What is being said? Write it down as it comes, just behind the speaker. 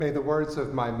May the words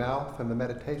of my mouth and the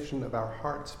meditation of our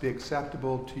hearts be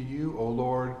acceptable to you, O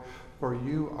Lord, for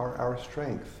you are our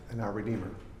strength and our Redeemer.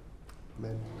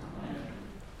 Amen.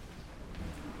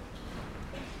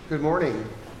 Good morning.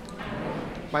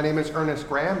 My name is Ernest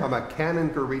Graham. I'm a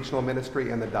canon for regional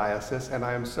ministry in the diocese, and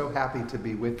I am so happy to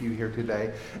be with you here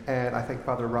today. And I thank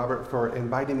Father Robert for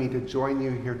inviting me to join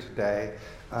you here today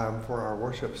for our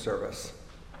worship service.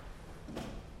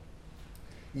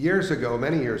 Years ago,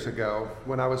 many years ago,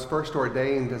 when I was first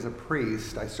ordained as a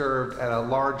priest, I served at a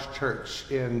large church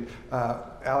in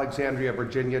Alexandria,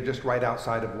 Virginia, just right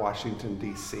outside of Washington,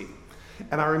 D.C.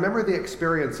 And I remember the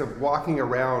experience of walking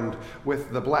around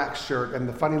with the black shirt and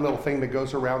the funny little thing that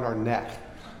goes around our neck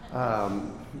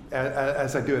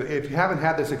as I do it. If you haven't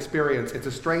had this experience, it's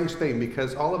a strange thing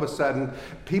because all of a sudden,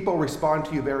 people respond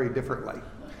to you very differently.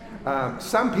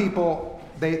 Some people,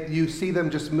 you see them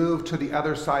just move to the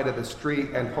other side of the street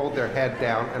and hold their head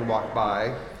down and walk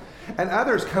by. And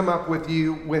others come up with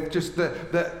you with just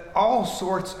the all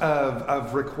sorts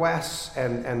of requests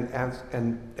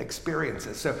and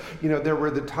experiences. So, there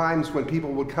were the times when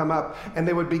people would come up and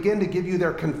they would begin to give you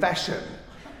their confession.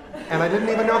 And I didn't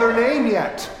even know their name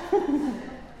yet.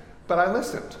 But I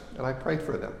listened and I prayed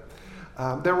for them.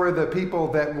 There were the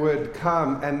people that would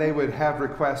come and they would have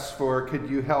requests for, could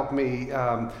you help me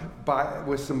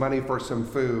with some money for some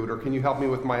food? Or can you help me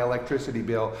with my electricity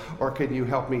bill? Or can you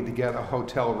help me to get a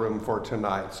hotel room for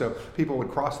tonight? So people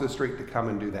would cross the street to come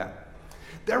and do that.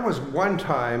 There was one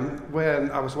time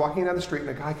when I was walking down the street and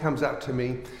a guy comes up to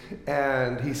me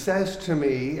and he says to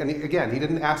me, and he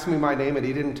didn't ask me my name and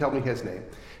he didn't tell me his name.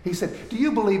 He said, "Do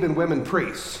you believe in women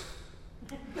priests?"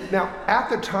 Now, at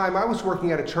the time, I was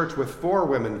working at a church with 4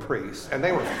 women priests, and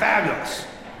they were fabulous.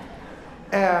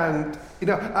 And,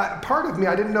 part of me,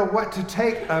 I didn't know what to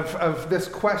take of this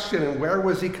question and where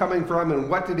was he coming from and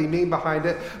what did he mean behind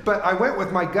it. But I went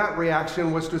with my gut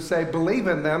reaction was to say, believe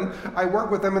in them. I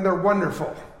work with them and they're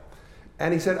wonderful.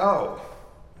 And he said, "Oh."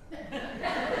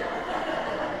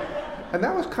 And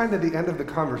that was kind of the end of the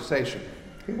conversation.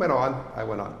 He went on, I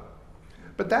went on.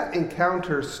 But that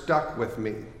encounter stuck with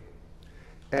me.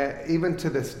 Even to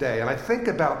this day. And I think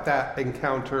about that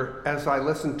encounter as I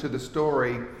listen to the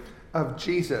story of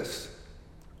Jesus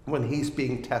when he's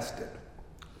being tested.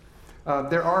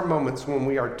 There are moments when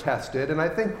we are tested, and I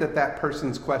think that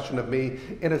person's question of me,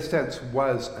 in a sense,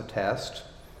 was a test.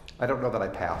 I don't know that I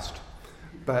passed,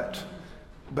 but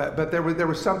there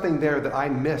was something there that I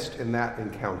missed in that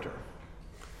encounter.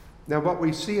 Now, what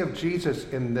we see of Jesus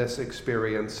in this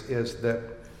experience is that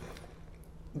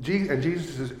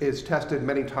Jesus is tested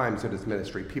many times in his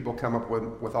ministry. People come up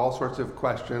with all sorts of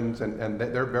questions, and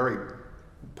they're very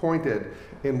pointed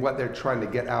in what they're trying to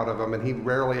get out of him, and he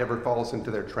rarely ever falls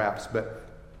into their traps. But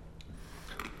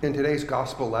in today's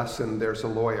gospel lesson, there's a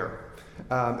lawyer.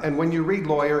 And when you read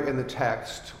lawyer in the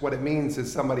text, what it means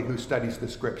is somebody who studies the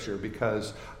scripture,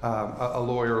 because a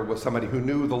lawyer was somebody who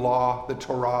knew the law, the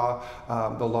Torah,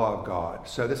 the law of God.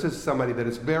 So this is somebody that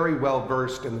is very well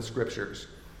versed in the scriptures.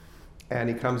 And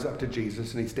he comes up to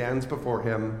Jesus and he stands before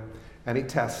him and he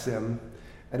tests him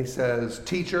and he says,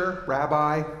 "Teacher,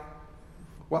 Rabbi,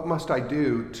 what must I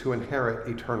do to inherit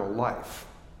eternal life?"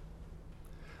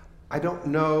 I don't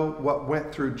know what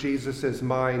went through Jesus's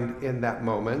mind in that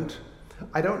moment.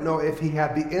 I don't know if he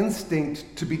had the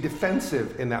instinct to be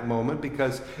defensive in that moment,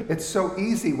 because it's so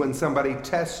easy when somebody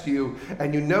tests you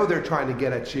and they're trying to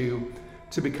get at you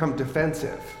to become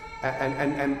defensive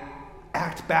and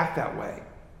act back that way.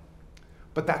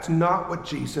 But that's not what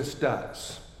Jesus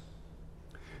does.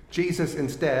 Jesus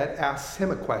instead asks him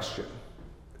a question.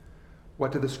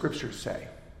 What do the scriptures say?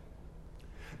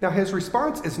 Now, his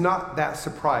response is not that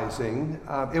surprising.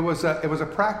 It was a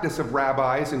practice of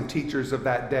rabbis and teachers of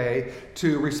that day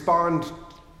to respond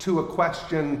to a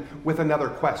question with another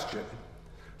question.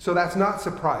 So that's not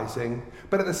surprising.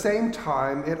 But at the same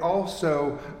time, it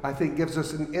also, I think, gives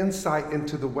us an insight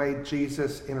into the way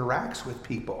Jesus interacts with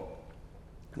people.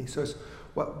 And he says,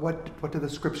 What do the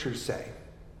scriptures say?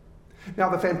 Now,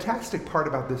 the fantastic part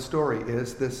about this story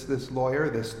is this lawyer,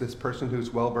 this person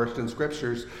who's well-versed in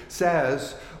scriptures,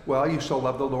 says, well, you shall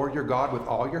love the Lord your God with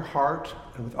all your heart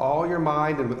and with all your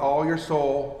mind and with all your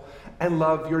soul, and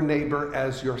love your neighbor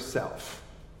as yourself.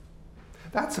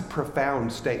 That's a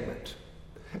profound statement.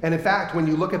 And in fact, when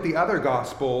you look at the other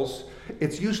Gospels,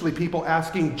 it's usually people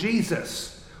asking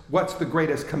Jesus, what's the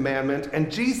greatest commandment?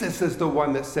 And Jesus is the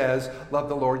one that says, love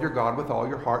the Lord your God with all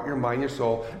your heart, your mind, your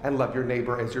soul, and love your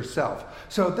neighbor as yourself.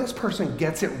 So this person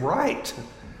gets it right.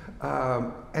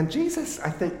 And Jesus, I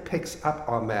think, picks up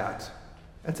on that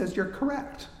and says, you're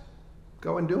correct.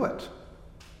 Go and do it.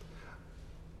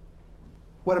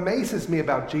 What amazes me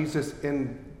about Jesus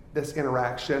in this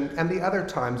interaction. And the other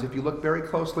times, if you look very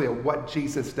closely at what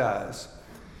Jesus does,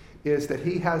 is that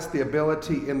he has the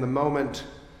ability in the moment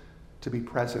to be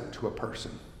present to a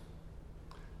person,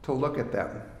 to look at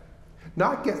them,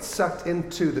 not get sucked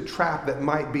into the trap that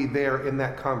might be there in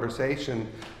that conversation,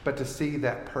 but to see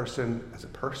that person as a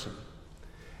person.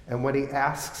 And when he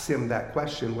asks him that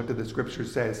question, what did the scripture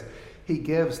says? He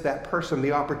gives that person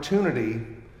the opportunity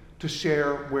to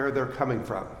share where they're coming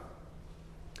from.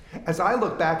 As I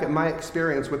look back at my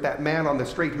experience with that man on the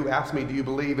street who asked me, do you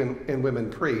believe in women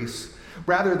priests?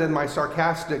 Rather than my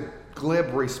sarcastic,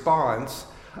 glib response,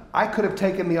 I could have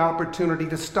taken the opportunity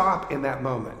to stop in that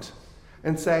moment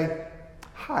and say,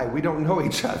 hi, we don't know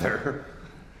each other.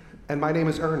 And my name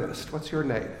is Ernest. What's your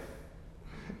name?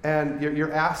 And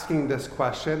you're asking this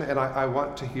question, and I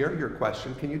want to hear your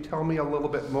question. Can you tell me a little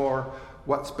bit more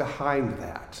what's behind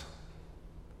that?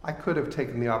 I could have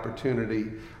taken the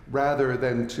opportunity rather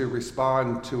than to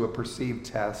respond to a perceived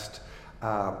test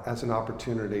as an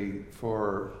opportunity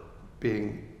for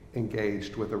being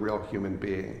engaged with a real human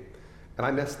being. And I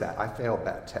missed that. I failed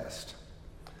that test.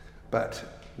 But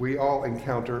we all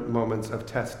encounter moments of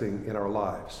testing in our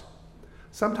lives.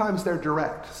 Sometimes they're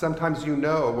direct. Sometimes you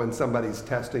know when somebody's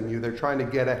testing you. They're trying to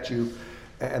get at you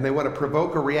and they want to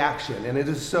provoke a reaction. And it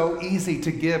is so easy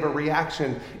to give a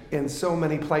reaction in so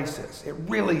many places. It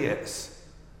really is.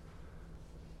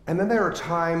 And then there are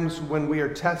times when we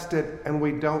are tested and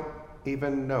we don't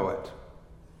even know it.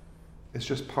 It's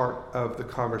just part of the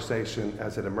conversation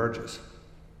as it emerges.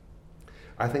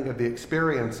 I think of the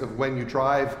experience of when you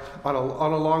drive on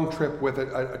a long trip with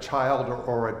a child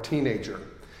or a teenager.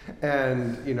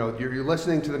 And you're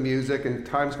listening to the music and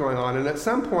time's going on, and at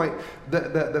some point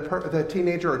the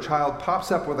teenager or child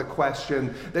pops up with a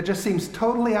question that just seems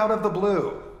totally out of the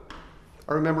blue.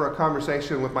 I remember a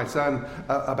conversation with my son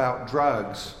about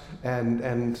drugs,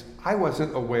 and I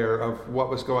wasn't aware of what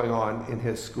was going on in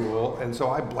his school, and so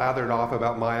I blathered off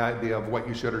about my idea of what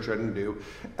you should or shouldn't do,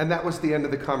 and that was the end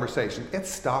of the conversation. It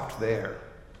stopped there.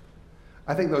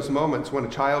 I think those moments when a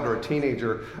child or a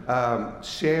teenager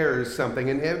shares something,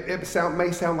 and it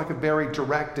may sound like a very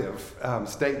directive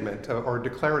statement or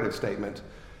declarative statement,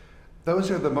 those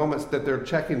are the moments that they're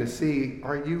checking to see,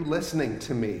 are you listening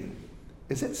to me?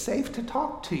 Is it safe to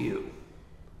talk to you?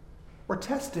 We're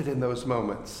tested in those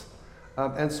moments.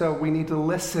 And so we need to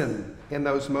listen in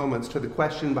those moments to the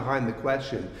question behind the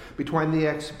question, between the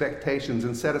expectations,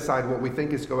 and set aside what we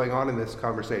think is going on in this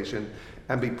conversation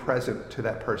and be present to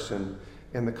that person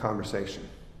in the conversation.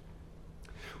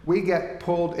 We get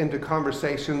pulled into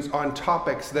conversations on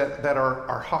topics that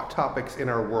are hot topics in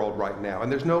our world right now,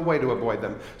 and there's no way to avoid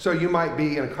them. So you might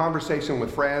be in a conversation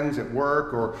with friends at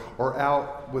work or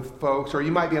out with folks, or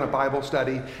you might be in a Bible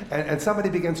study, and somebody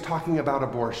begins talking about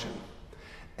abortion.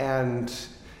 And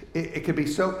it could be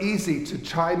so easy to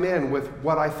chime in with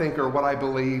what I think or what I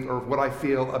believe or what I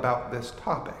feel about this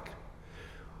topic.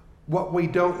 What we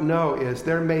don't know is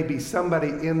there may be somebody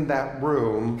in that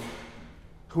room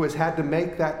who has had to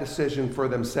make that decision for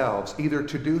themselves, either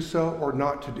to do so or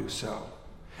not to do so.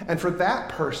 And for that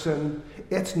person,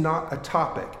 it's not a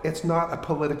topic. It's not a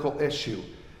political issue.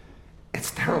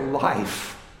 It's their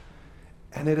life.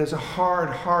 And it is a hard,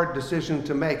 hard decision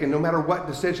to make. And no matter what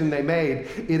decision they made,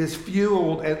 it is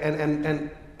fueled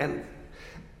and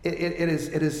it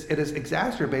is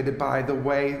exacerbated by the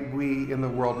way we in the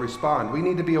world respond. We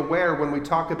need to be aware when we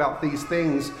talk about these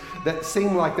things that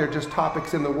seem like they're just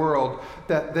topics in the world,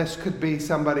 that this could be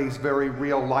somebody's very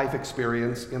real life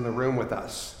experience in the room with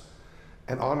us,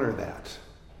 and honor that.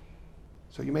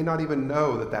 So you may not even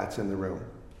know that that's in the room.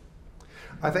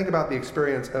 I think about the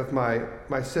experience of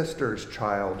my sister's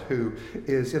child who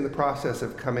is in the process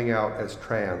of coming out as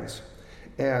trans.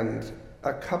 And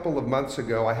a couple of months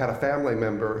ago, I had a family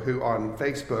member who on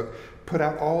Facebook put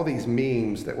out all these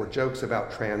memes that were jokes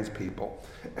about trans people.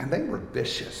 And they were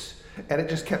vicious. And it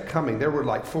just kept coming. There were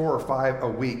like 4 or 5 a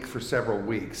week for several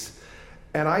weeks.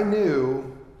 And I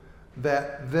knew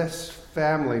that this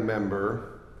family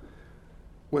member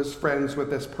was friends with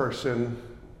this person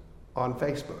on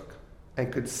Facebook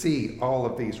and could see all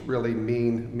of these really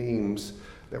mean memes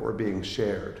that were being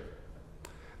shared.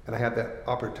 And I had that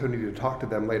opportunity to talk to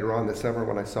them later on this summer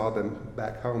when I saw them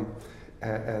back home.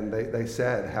 And they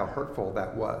said how hurtful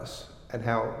that was and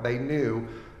how they knew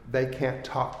they can't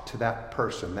talk to that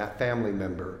person, that family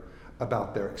member,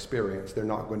 about their experience. They're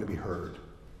not going to be heard.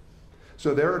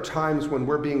 So there are times when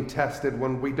we're being tested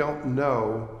when we don't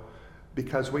know,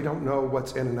 because we don't know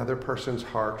what's in another person's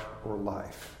heart or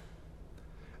life.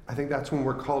 I think that's when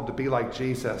we're called to be like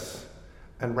Jesus,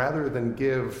 and rather than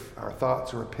give our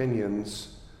thoughts or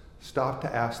opinions, stop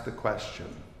to ask the question.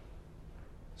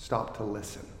 Stop to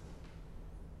listen.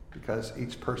 because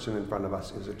each person in front of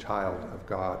us is a child of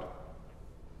God.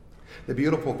 The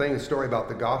beautiful thing, the story about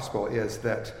the gospel, is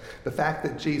that the fact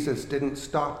that Jesus didn't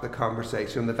stop the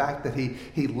conversation, the fact that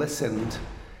he listened,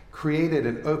 created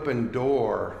an open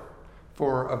door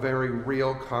for a very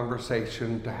real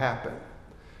conversation to happen.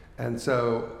 And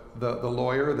so the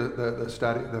lawyer,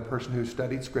 the person who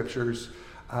studied scriptures,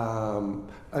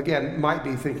 again, might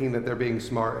be thinking that they're being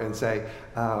smart and say,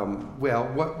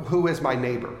 who is my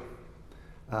neighbor?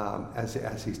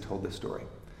 As he's told this story.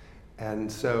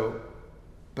 And so,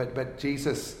 but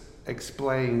Jesus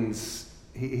explains,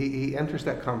 he enters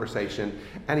that conversation,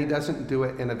 and he doesn't do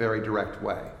it in a very direct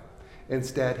way.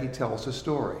 Instead, he tells a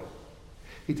story.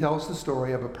 He tells the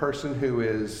story of a person who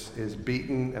is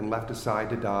beaten and left aside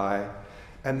to die.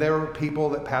 And there are people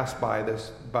that pass by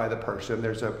the person.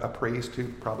 There's a priest who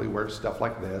probably wears stuff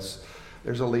like this.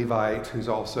 There's a Levite who's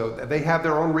also, they have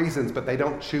their own reasons, but they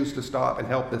don't choose to stop and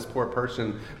help this poor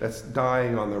person that's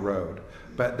dying on the road.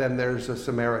 But then there's a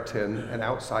Samaritan, an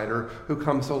outsider, who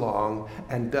comes along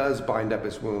and does bind up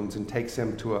his wounds and takes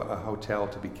him to a hotel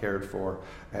to be cared for,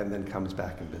 and then comes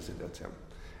back and visits him.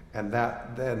 And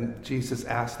then Jesus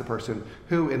asks the person,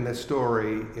 who in this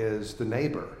story is the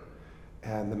neighbor?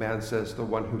 And the man says, the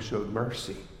one who showed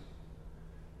mercy.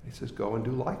 He says, go and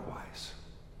do likewise.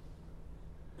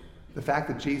 The fact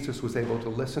that Jesus was able to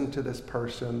listen to this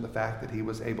person, the fact that he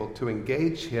was able to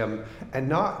engage him and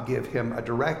not give him a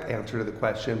direct answer to the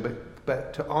question,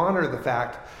 but to honor the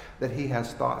fact that he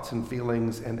has thoughts and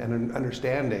feelings and an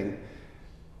understanding,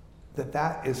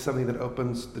 that is something that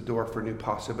opens the door for new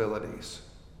possibilities.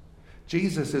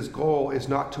 Jesus' goal is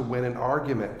not to win an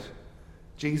argument.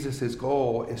 Jesus'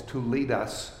 goal is to lead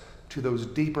us to those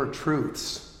deeper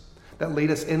truths that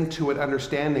lead us into an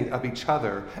understanding of each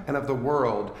other and of the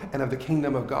world and of the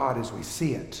kingdom of God as we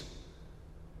see it.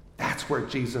 That's where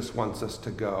Jesus wants us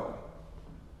to go.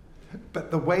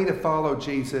 But the way to follow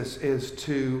Jesus is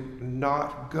to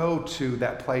not go to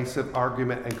that place of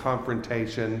argument and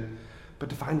confrontation, but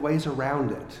to find ways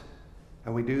around it.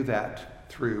 And we do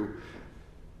that through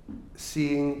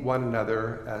seeing one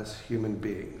another as human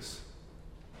beings.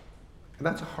 And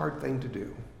that's a hard thing to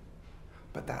do,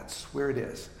 but that's where it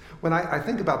is. When I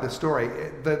think about this story,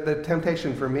 the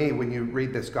temptation for me when you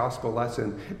read this gospel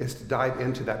lesson is to dive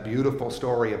into that beautiful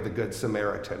story of the Good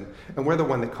Samaritan. And we're the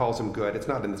one that calls him good. It's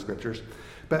not in the scriptures.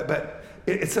 But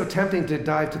it's so tempting to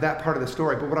dive to that part of the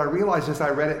story. But what I realized as I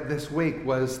read it this week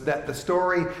was that the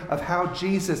story of how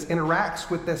Jesus interacts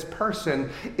with this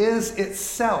person is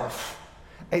itself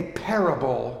a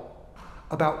parable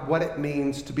about what it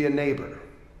means to be a neighbor.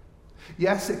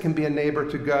 Yes, it can be a neighbor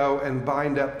to go and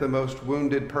bind up the most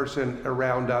wounded person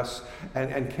around us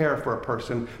and care for a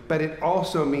person, but it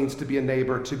also means to be a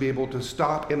neighbor to be able to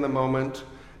stop in the moment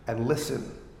and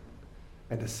listen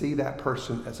and to see that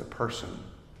person as a person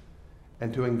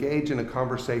and to engage in a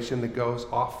conversation that goes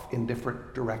off in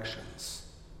different directions.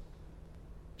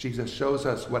 Jesus shows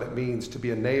us what it means to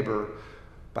be a neighbor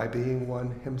by being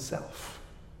one himself.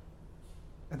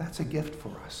 And that's a gift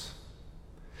for us.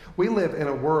 We live in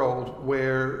a world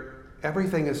where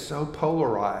everything is so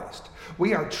polarized.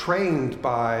 We are trained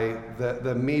by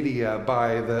the media,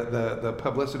 by the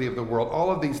publicity of the world,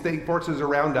 all of these forces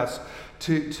around us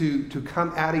to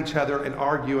come at each other and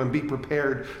argue and be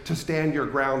prepared to stand your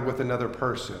ground with another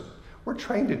person. We're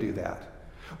trained to do that.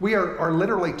 We are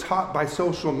literally taught by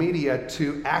social media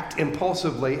to act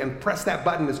impulsively and press that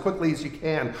button as quickly as you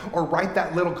can, or write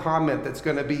that little comment that's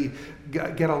going to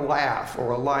get a laugh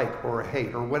or a like or a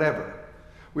hate or whatever.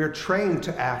 We are trained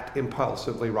to act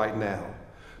impulsively right now,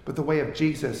 but the way of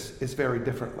Jesus is very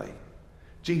differently.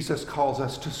 Jesus calls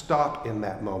us to stop in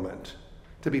that moment,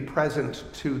 to be present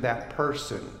to that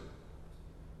person,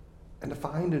 and to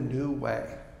find a new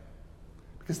way,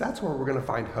 because that's where we're going to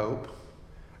find hope.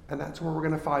 And that's where we're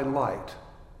going to find light.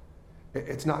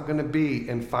 It's not going to be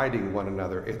in fighting one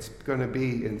another. It's going to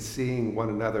be in seeing one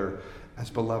another as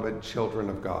beloved children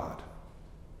of God.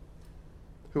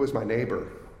 Who is my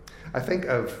neighbor? I think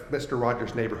of Mr.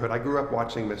 Rogers' Neighborhood. I grew up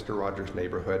watching Mr. Rogers'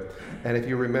 Neighborhood. And if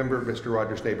you remember Mr.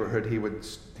 Rogers' Neighborhood, he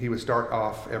would start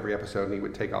off every episode and he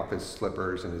would take off his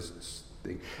slippers and his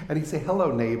thing. And he'd say,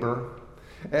 "Hello, neighbor."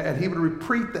 And he would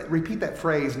repeat that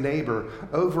phrase, neighbor,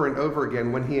 over and over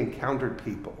again when he encountered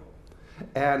people.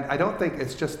 And I don't think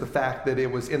it's just the fact that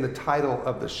it was in the title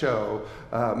of the show,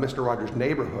 Mr. Rogers'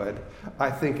 Neighborhood.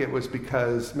 I think it was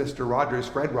because Mr. Rogers,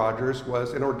 Fred Rogers,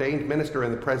 was an ordained minister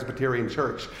in the Presbyterian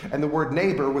Church. And the word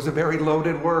neighbor was a very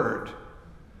loaded word.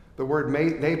 The word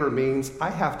neighbor means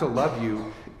I have to love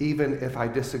you even if I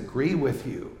disagree with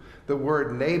you. The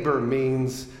word neighbor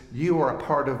means you are a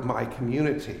part of my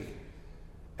community,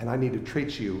 and I need to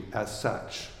treat you as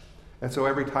such. And so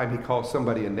every time he calls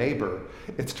somebody a neighbor,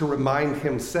 it's to remind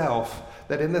himself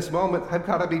that in this moment, I've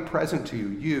got to be present to you.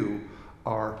 You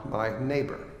are my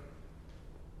neighbor.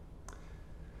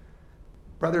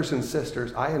 Brothers and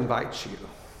sisters, I invite you,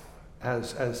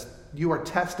 as you are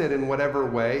tested in whatever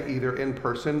way, either in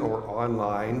person or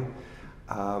online,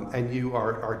 and you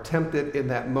are tempted in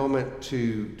that moment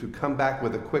to come back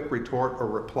with a quick retort or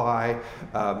reply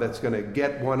that's going to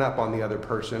get one up on the other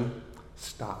person,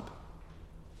 stop.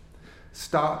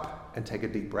 Stop and take a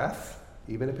deep breath,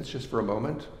 even if it's just for a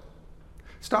moment.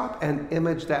 Stop and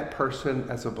image that person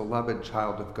as a beloved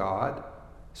child of God.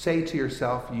 Say to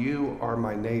yourself, you are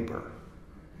my neighbor.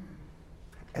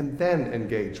 And then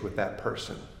engage with that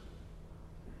person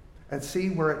and see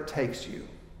where it takes you.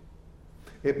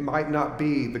 It might not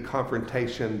be the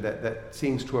confrontation that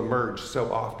seems to emerge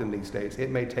so often these days. It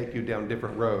may take you down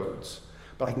different roads,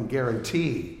 but I can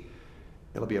guarantee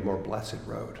it'll be a more blessed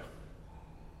road.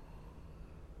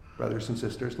 Brothers and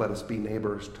sisters, let us be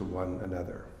neighbors to one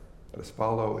another. Let us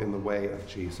follow in the way of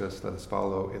Jesus. Let us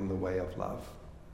follow in the way of love.